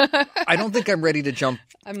 I don't think I'm ready to jump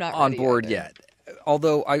on board yet.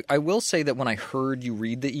 Although I will say that when I heard you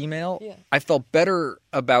read the email, I felt better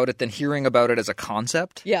about it than hearing about it as a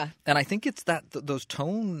concept. Yeah. And I think it's that those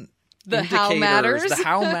tone indicators, how matters. The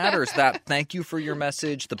how matters, that thank you for your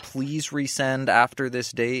message, the please resend after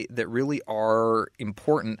this date, that really are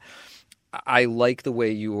important. I like the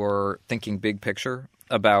way you are thinking big picture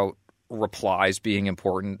about replies being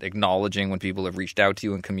important, acknowledging when people have reached out to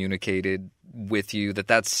you and communicated with you,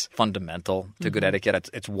 that's fundamental to good etiquette.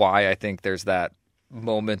 It's why I think there's that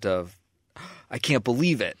moment of, I can't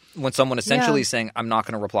believe it, when someone essentially saying, I'm not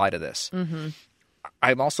going to reply to this.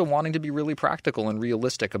 I'm also wanting to be really practical and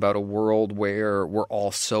realistic about a world where we're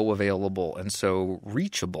all so available and so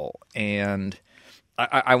reachable. And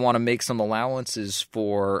I want to make some allowances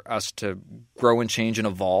for us to grow and change and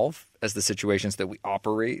evolve as the situations that we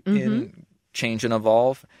operate in change and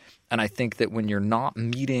evolve. And I think that when you're not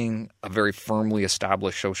meeting a very firmly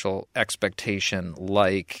established social expectation,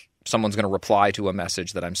 like someone's going to reply to a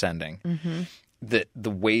message that I'm sending, that the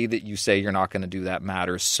way that you say you're not going to do that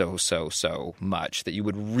matters so much, that you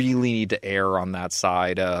would really need to err on that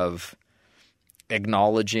side of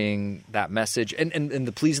acknowledging that message. And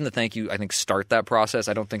the please and the thank you, I think, start that process.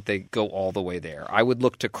 I don't think they go all the way there. I would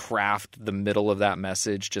look to craft the middle of that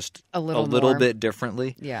message just a little bit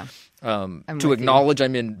differently. Yeah. To acknowledge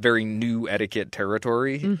I'm in very new etiquette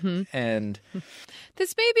territory. And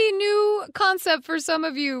this may be a new concept for some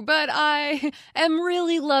of you, but I am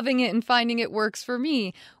really loving it and finding it works for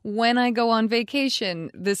me. When I go on vacation,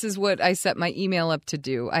 this is what I set my email up to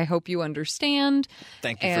do. I hope you understand.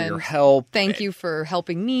 Thank you for your help. Thank you for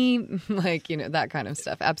helping me. That kind of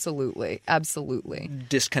stuff. Absolutely. Absolutely.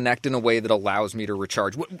 Disconnect in a way that allows me to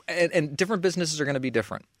recharge. And different businesses are going to be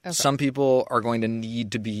different. Okay. Some people are going to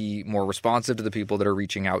need to be more responsive to the people that are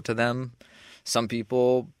reaching out to them. Some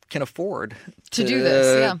people can afford to do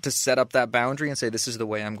this, to set up that boundary and say, this is the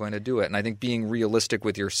way I'm going to do it. And I think being realistic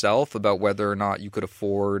with yourself about whether or not you could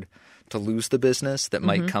afford to lose the business that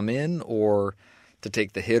might come in, or to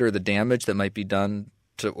take the hit or the damage that might be done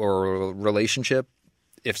to or a relationship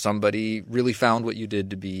if somebody really found what you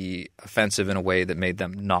did to be offensive in a way that made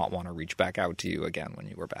them not want to reach back out to you again when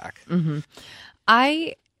you were back.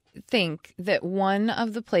 I think that one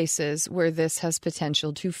of the places where this has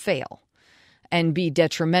potential to fail and be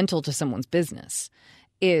detrimental to someone's business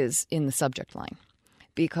is in the subject line.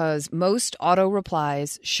 Because most auto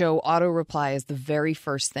replies show auto reply as the very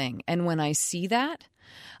first thing. And when I see that,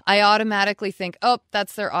 I automatically think, oh,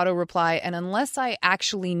 that's their auto reply. And unless I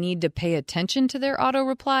actually need to pay attention to their auto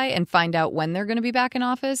reply and find out when they're going to be back in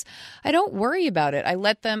office, I don't worry about it. I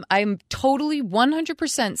let them, I'm totally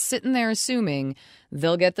 100% sitting there assuming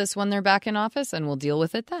they'll get this when they're back in office and we'll deal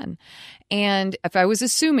with it then. And if I was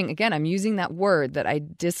assuming, again, I'm using that word that I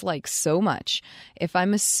dislike so much. If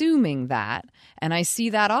I'm assuming that and I see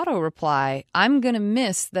that auto reply, I'm going to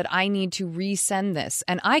miss that I need to resend this.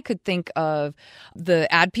 And I could think of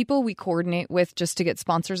the ad people we coordinate with just to get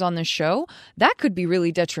sponsors on this show. That could be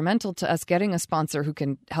really detrimental to us getting a sponsor who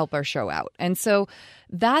can help our show out. And so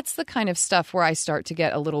that's the kind of stuff where I start to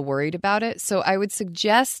get a little worried about it. So I would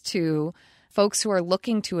suggest to folks who are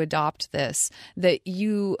looking to adopt this, that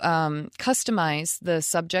you customize the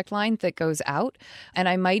subject line that goes out. And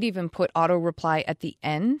I might even put auto reply at the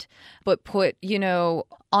end, but put,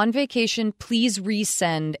 on vacation, please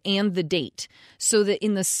resend and the date, so that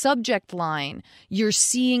in the subject line, you're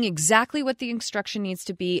seeing exactly what the instruction needs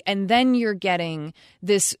to be. And then you're getting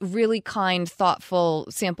this really kind, thoughtful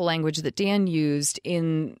sample language that Dan used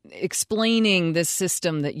in explaining this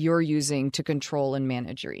system that you're using to control and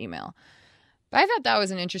manage your email. But I thought that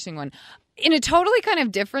was an interesting one. In a totally kind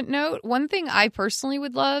of different note, one thing I personally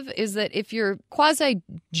would love is that if you're quasi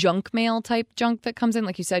junk mail type junk that comes in,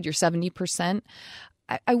 like you said, you're 70%,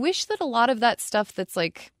 I wish that a lot of that stuff that's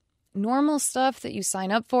like normal stuff that you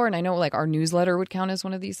sign up for, and I know like our newsletter would count as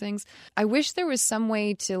one of these things. I wish there was some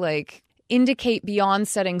way to like indicate beyond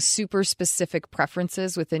setting super specific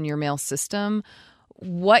preferences within your mail system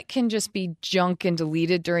what can just be junk and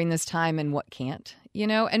deleted during this time and what can't, you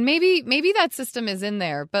know? And maybe that system is in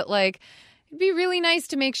there, but like it'd be really nice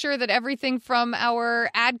to make sure that everything from our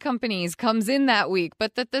ad companies comes in that week,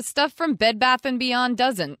 but that the stuff from Bed Bath & Beyond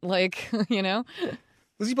doesn't, like, you know?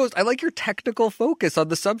 Lizzie Post, I like your technical focus on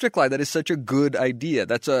the subject line. That is such a good idea.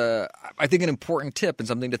 That's I think, an important tip and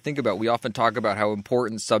something to think about. We often talk about how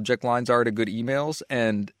important subject lines are to good emails.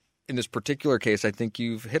 And in this particular case, I think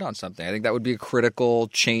you've hit on something. I think that would be a critical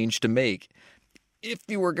change to make if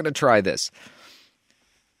you were going to try this.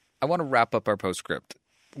 I want to wrap up our postscript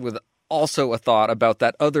with also a thought about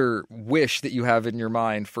that other wish that you have in your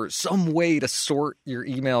mind for some way to sort your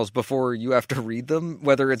emails before you have to read them,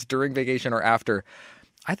 whether it's during vacation or after.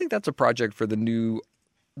 I think that's a project for the new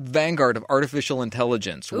vanguard of artificial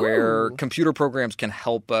intelligence, where computer programs can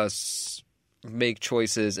help us make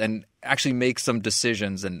choices and actually make some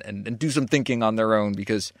decisions and do some thinking on their own,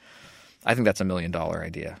 because I think that's $1 million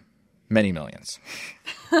idea. Many millions.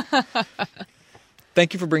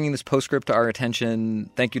 Thank you for bringing this postscript to our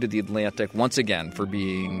attention. Thank you to The Atlantic once again for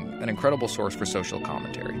being an incredible source for social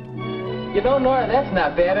commentary. You know, Nora, that's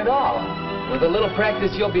not bad at all. With a little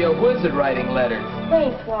practice, you'll be a wizard writing letters.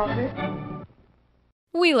 Thanks, Walter.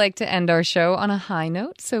 We like to end our show on a high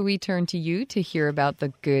note, so we turn to you to hear about the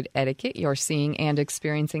good etiquette you're seeing and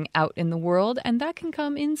experiencing out in the world, and that can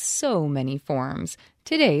come in so many forms.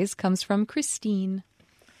 Today's comes from Christine.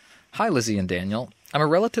 Hi, Lizzie and Daniel. I'm a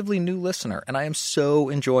relatively new listener, and I am so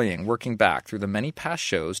enjoying working back through the many past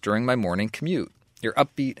shows during my morning commute. Your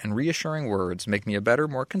upbeat and reassuring words make me a better,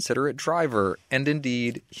 more considerate driver and,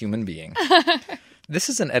 indeed, human being. This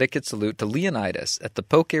is an etiquette salute to Leonidas at the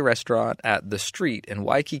Poke restaurant at The Street in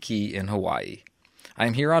Waikiki in Hawaii. I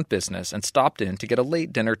am here on business and stopped in to get a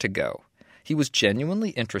late dinner to go. He was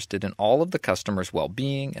genuinely interested in all of the customers'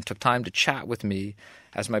 well-being and took time to chat with me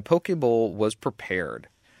as my poke bowl was prepared,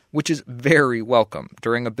 which is very welcome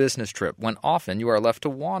during a business trip when often you are left to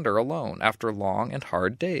wander alone after long and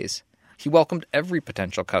hard days. He welcomed every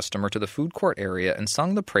potential customer to the food court area and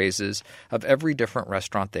sung the praises of every different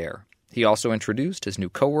restaurant there. He also introduced his new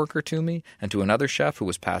coworker to me and to another chef who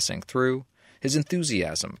was passing through. His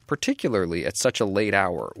enthusiasm, particularly at such a late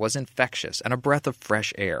hour, was infectious and a breath of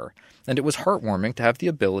fresh air, and it was heartwarming to have the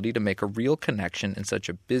ability to make a real connection in such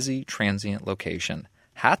a busy, transient location.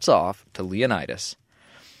 Hats off to Leonidas.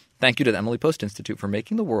 Thank you to the Emily Post Institute for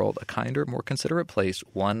making the world a kinder, more considerate place,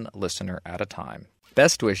 one listener at a time.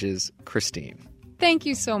 Best wishes, Christine. Thank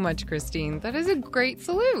you so much, Christine. That is a great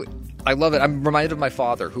salute. I love it. I'm reminded of my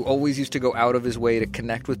father, who always used to go out of his way to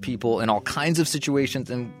connect with people in all kinds of situations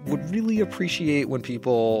and would really appreciate when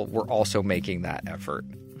people were also making that effort.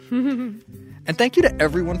 And thank you to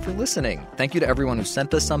everyone for listening. Thank you to everyone who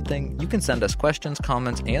sent us something. You can send us questions,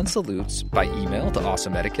 comments, and salutes by email to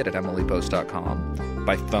awesomeetiquette@emilypost.com.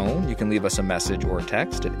 By phone, you can leave us a message or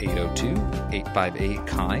text at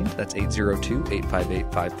 802-858-KIND. That's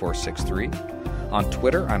 802-858-5463. On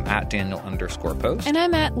Twitter, I'm at Daniel_Post. And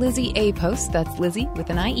I'm at Lizzie A. Post. That's Lizzie with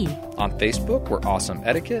an IE. On Facebook, we're Awesome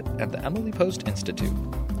Etiquette and the Emily Post Institute.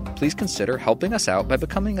 Please consider helping us out by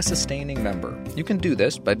becoming a sustaining member. You can do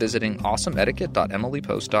this by visiting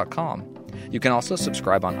awesomeetiquette.emilypost.com. You can also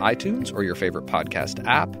subscribe on iTunes or your favorite podcast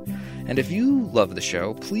app. And if you love the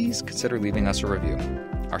show, please consider leaving us a review.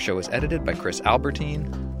 Our show is edited by Chris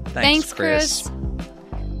Albertine. Thanks, Chris.